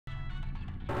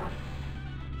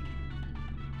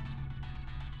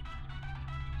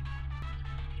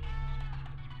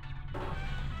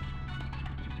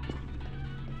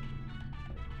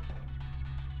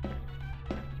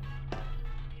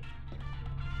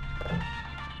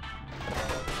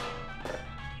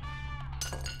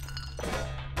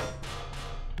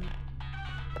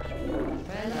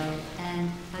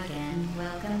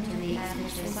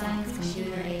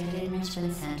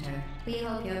Enrichment Center. We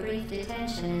hope your brief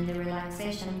detention in the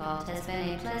relaxation vault has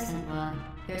been a pleasant one.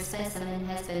 Your specimen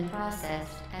has been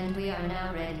processed, and we are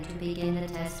now ready to begin the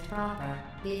test proper.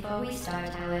 Before we start,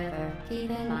 however, keep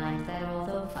in mind that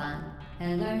although fun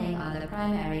and learning are the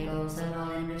primary goals of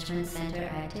all Enrichment Center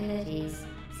activities,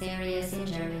 serious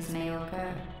injuries may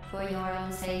occur. For your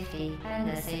own safety and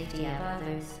the safety of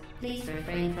others, please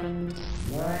refrain from...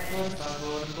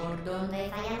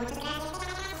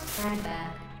 Stand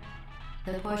back.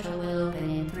 The portal will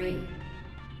open in 3,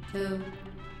 2,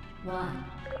 1.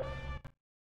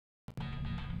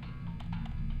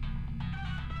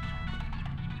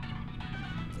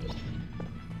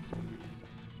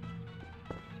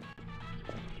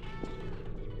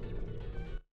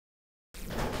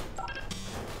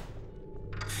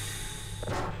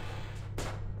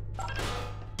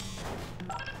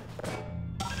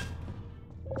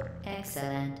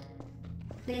 Excellent.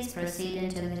 Please proceed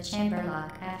into the chamber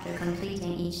lock after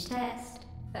completing each test.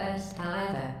 First,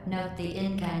 however, note the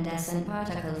incandescent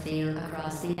particle field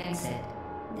across the exit.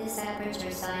 This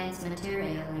Aperture Science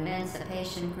Material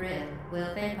Emancipation Grill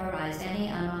will vaporize any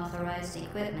unauthorized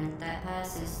equipment that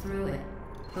passes through it.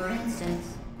 For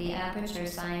instance, the Aperture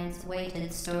Science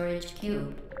Weighted Storage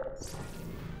Cube.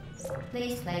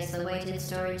 Please place the weighted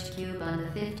storage cube on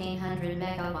the 1500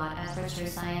 megawatt Aperture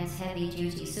Science Heavy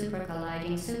Duty Super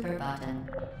Colliding Super Button.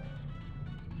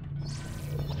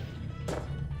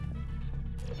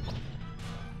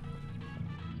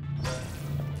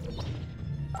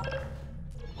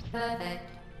 Perfect.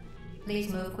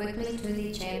 Please move quickly to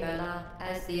the chamber lock,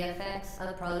 as the effects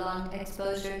of prolonged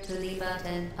exposure to the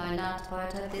button are not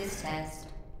part of this test.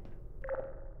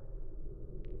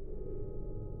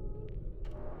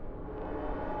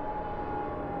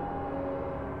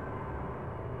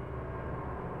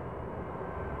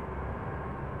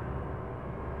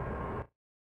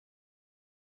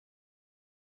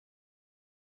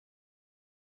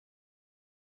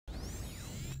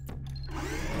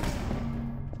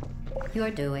 You're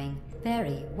doing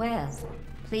very well.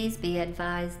 Please be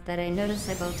advised that a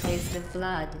noticeable taste of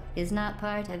blood is not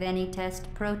part of any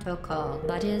test protocol,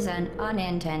 but is an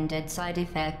unintended side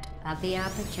effect of the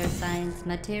Aperture Science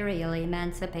Material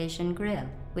Emancipation Grill,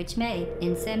 which may,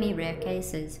 in semi-rare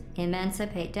cases,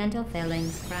 emancipate dental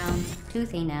fillings, crowns,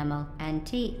 tooth enamel, and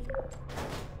teeth.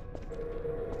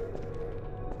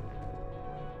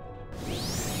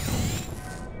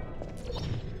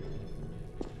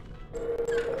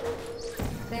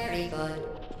 Very good.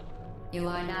 You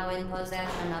are now in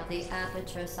possession of the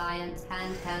Aperture Science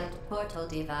handheld portal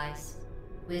device.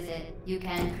 With it, you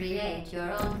can create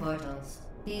your own portals.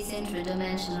 These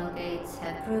intradimensional gates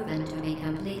have proven to be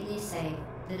completely safe.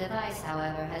 The device,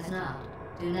 however, has not.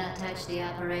 Do not touch the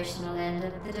operational end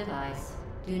of the device.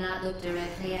 Do not look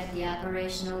directly at the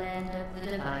operational end of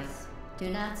the device. Do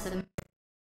not submerge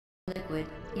liquid,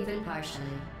 even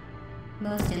partially.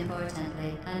 Most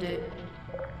importantly,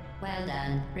 Well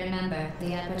done. Remember,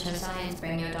 the Aperture Science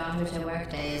Bring Your Daughter to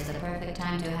Work Day is the perfect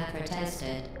time to have her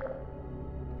tested.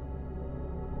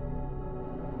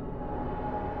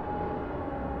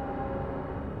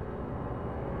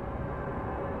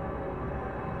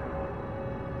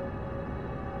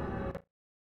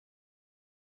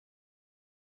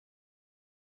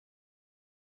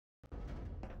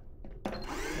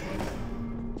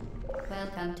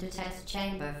 Welcome to Test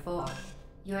Chamber 4.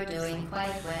 You're doing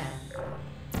quite well.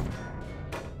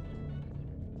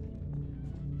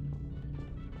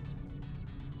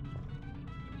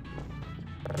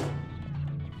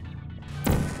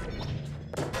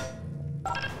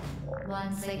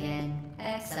 Once again,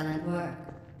 excellent work.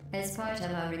 As part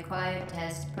of our required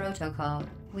test protocol,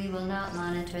 we will not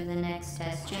monitor the next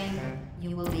test chamber.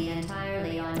 You will be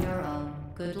entirely on your own.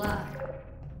 Good luck.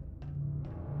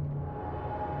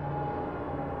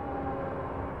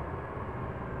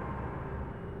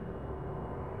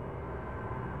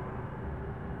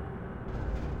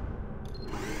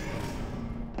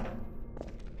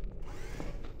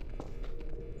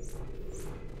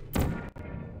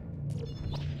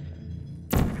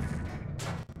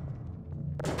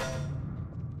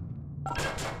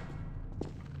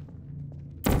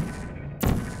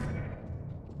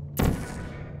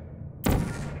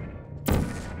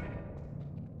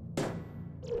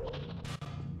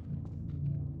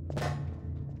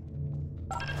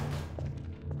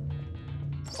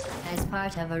 As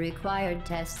part of a required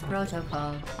test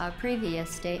protocol, our previous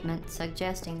statement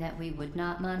suggesting that we would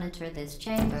not monitor this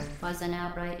chamber was an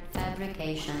outright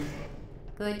fabrication.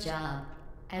 Good job.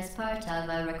 As part of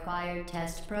a required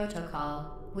test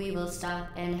protocol, we will stop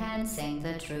enhancing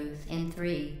the truth in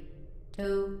 3,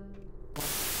 2,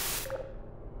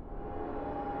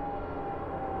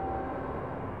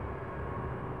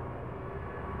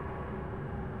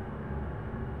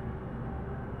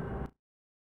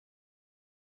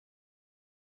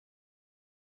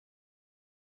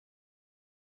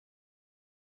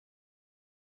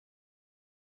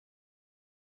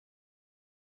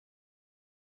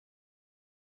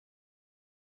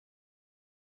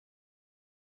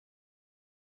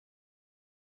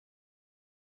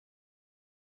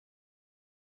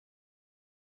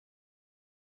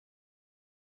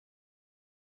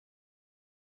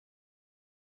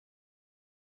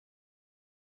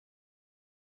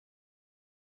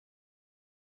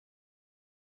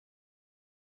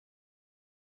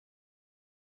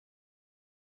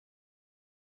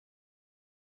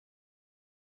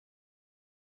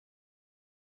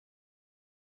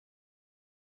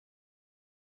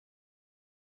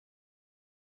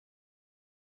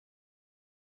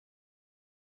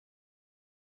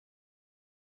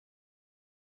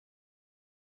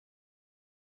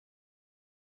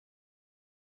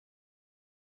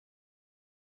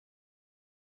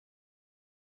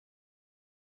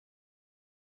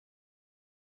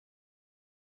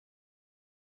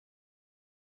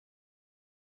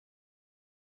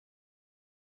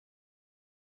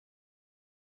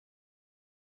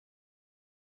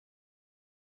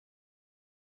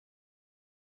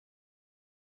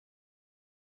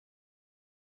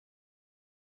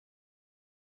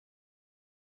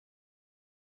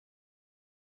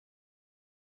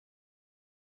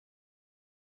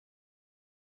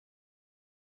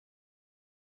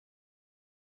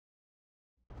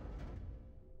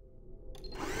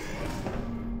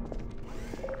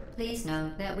 Please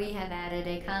note that we have added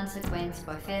a consequence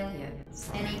for failure.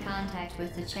 Any contact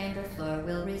with the chamber floor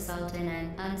will result in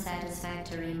an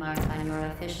unsatisfactory mark on your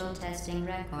official testing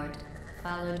record,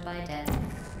 followed by death.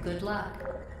 Good luck.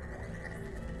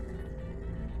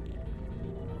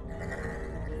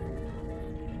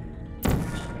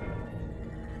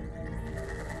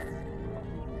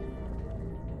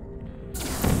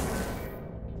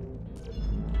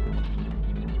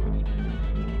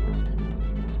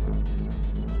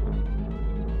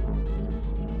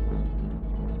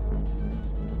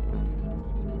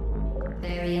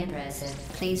 Very impressive.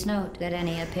 Please note that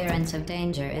any appearance of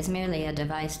danger is merely a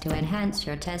device to enhance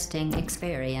your testing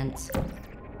experience.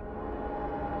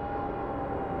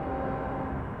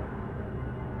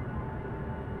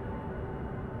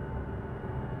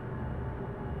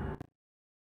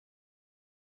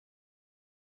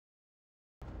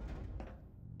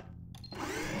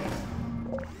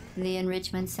 The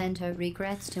Enrichment Center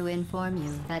regrets to inform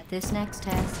you that this next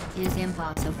test is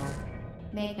impossible.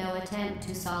 Make no attempt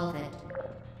to solve it.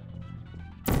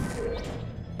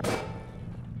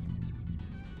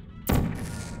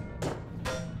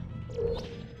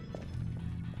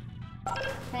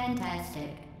 Fantastic.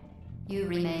 You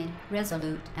remain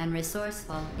resolute and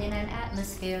resourceful in an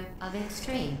atmosphere of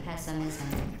extreme pessimism.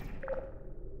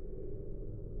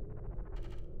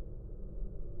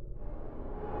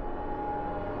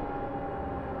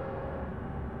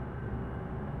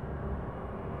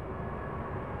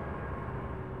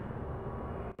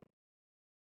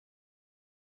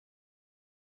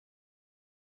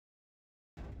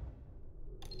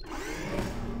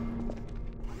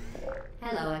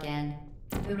 Hello again.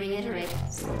 To reiterate,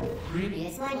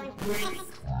 previous one.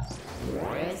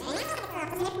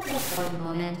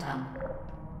 Momentum.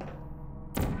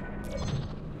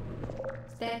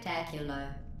 Spectacular.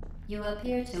 You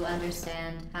appear to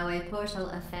understand how a portal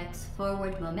affects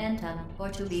forward momentum, or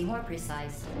to be more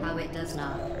precise, how it does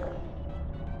not.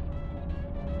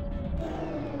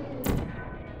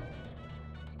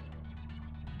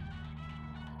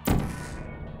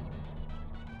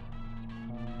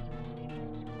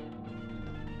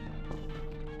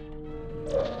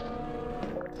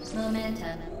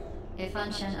 Momentum, a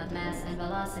function of mass and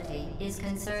velocity, is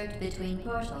conserved between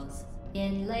portals.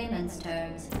 In layman's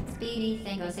terms, speedy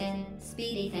thing goes in,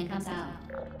 speedy thing comes out.